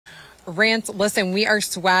Rance, listen, we are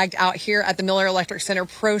swagged out here at the Miller Electric Center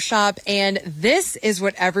Pro Shop, and this is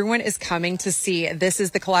what everyone is coming to see. This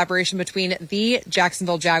is the collaboration between the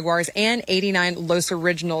Jacksonville Jaguars and 89 Los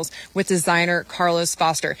Originals with designer Carlos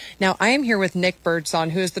Foster. Now, I am here with Nick Birdsong,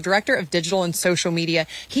 who is the Director of Digital and Social Media.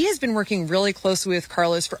 He has been working really closely with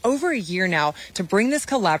Carlos for over a year now to bring this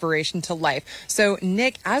collaboration to life. So,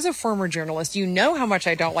 Nick, as a former journalist, you know how much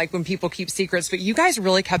I don't like when people keep secrets, but you guys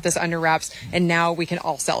really kept this under wraps, and now we can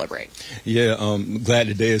all celebrate. Yeah, glad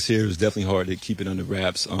the day is here. It was definitely hard to keep it under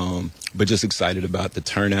wraps, but just excited about the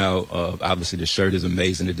turnout. Obviously, the shirt is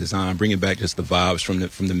amazing, the design, bringing back just the vibes from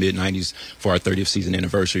the mid '90s for our 30th season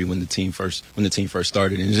anniversary when the team first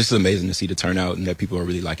started, and it's just amazing to see the turnout and that people are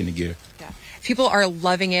really liking the gear. Yeah. People are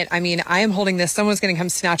loving it. I mean, I am holding this. Someone's going to come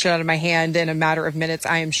snatch it out of my hand in a matter of minutes,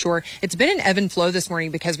 I am sure. It's been an ebb and flow this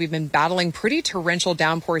morning because we've been battling pretty torrential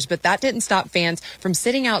downpours, but that didn't stop fans from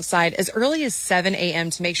sitting outside as early as 7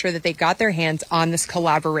 a.m. to make sure that they got their hands on this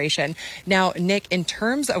collaboration. Now, Nick, in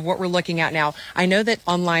terms of what we're looking at now, I know that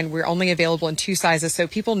online we're only available in 2 sizes, so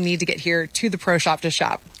people need to get here to the Pro Shop to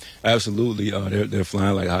shop. Absolutely. They're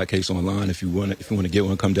flying like hotcakes online. If you want to get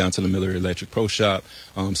one, come down to the Miller Electric Pro Shop.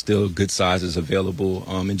 Still good sizes available,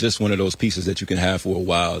 and just one of those pieces that you can have for a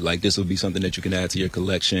while. Like, this will be something that you can add to your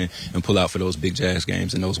collection and pull out for those big Jags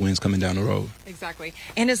games and those wins coming down the road. Exactly.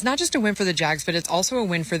 And it's not just a win for the Jags, but it's also a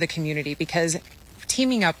win for the community, because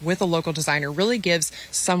teaming up with a local designer really gives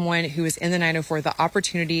someone who is in the 904 the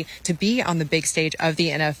opportunity to be on the big stage of the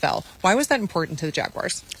NFL. Why was that important to the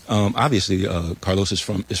Jaguars? Obviously, Carlos is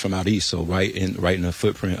from out east, so right in the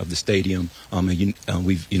footprint of the stadium.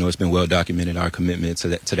 We've it's been well documented our commitment to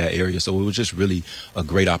that area. So it was just really a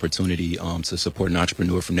great opportunity to support an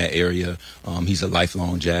entrepreneur from that area. He's a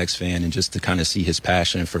lifelong Jags fan, and just to kind of see his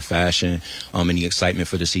passion for fashion and the excitement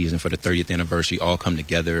for the season, for the 30th anniversary, all come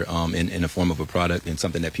together in the form of a product and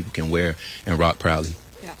something that people can wear and rock proudly.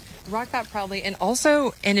 Yeah, rock that proudly. And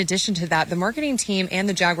also, in addition to that, the marketing team and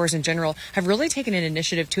the Jaguars in general have really taken an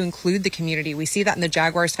initiative to include the community. We see that in the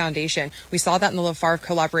Jaguars Foundation. We saw that in the LaFarve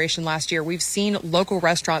collaboration last year. We've seen local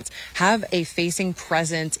restaurants have a facing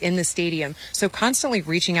presence in the stadium, so constantly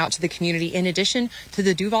reaching out to the community in addition to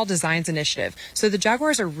the Duval Designs initiative. So the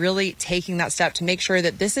Jaguars are really taking that step to make sure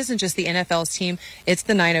that this isn't just the NFL's team, it's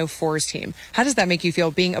the 904's team. How does that make you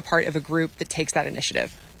feel, being a part of a group that takes that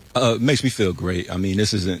initiative? It makes me feel great. I mean,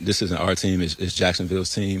 this isn't our team. It's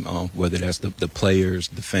Jacksonville's team, whether that's the players,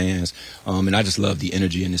 the fans. And I just love the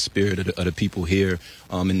energy and the spirit of the people here.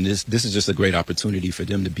 And this is just a great opportunity for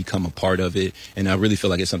them to become a part of it. And I really feel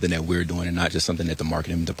like it's something that we're doing and not just something that the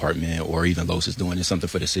marketing department or even Los is doing. It's something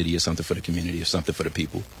for the city. It's something for the community. It's something for the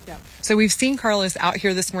people. Yeah. So we've seen Carlos out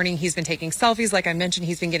here this morning. He's been taking selfies. Like I mentioned,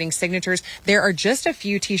 he's been getting signatures. There are just a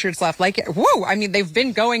few T-shirts left. I mean, they've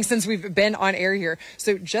been going since we've been on air here.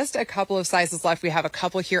 So just a couple of sizes left. We have a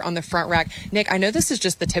couple here on the front rack. Nick, I know this is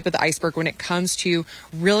just the tip of the iceberg when it comes to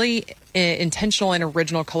really intentional and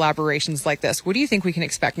original collaborations like this. What do you think we can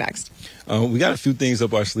expect next? We got a few things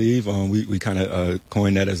up our sleeve. We kind of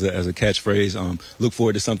coined that as a catchphrase. Look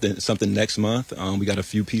forward to something next month. We got a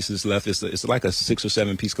few pieces left. It's like a 6 or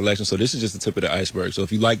 7 piece collection. So this is just the tip of the iceberg. So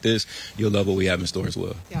if you like this, you'll love what we have in store as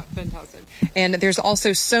well. Yeah, fantastic. And there's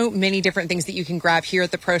also so many different things that you can grab here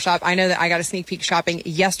at the Pro Shop. I know that I got a sneak peek shopping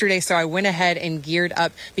yesterday, so I went ahead and geared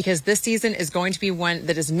up because this season is going to be one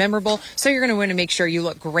that is memorable. So you're going to want to make sure you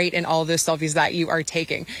look great in all of those selfies that you are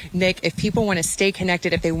taking. Nick, if people want to stay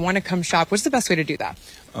connected, if they want to come shop, what's the best way to do that?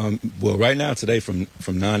 Well, right now, today, from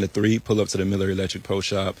 9 to 3, pull up to the Miller Electric Pro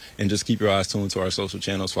Shop and just keep your eyes tuned to our social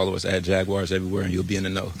channels. Follow us at Jaguars everywhere, and you'll be in the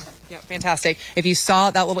know. Yeah, fantastic. If you saw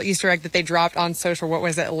that little Easter egg that they dropped on social, what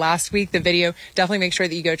was it, last week, the video, definitely make sure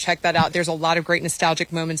that you go check that out. There's a lot of great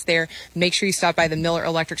nostalgic moments there. Make sure you stop by the Miller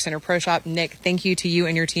Electric Center Pro Shop. Nick, thank you to you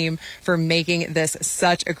and your team for making this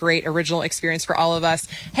such a great original experience for all of us.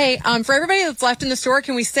 Hey, for everybody that's left in the store,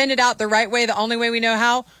 can we send it out the right way, the only way we know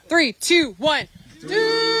how? 3, 2, 1.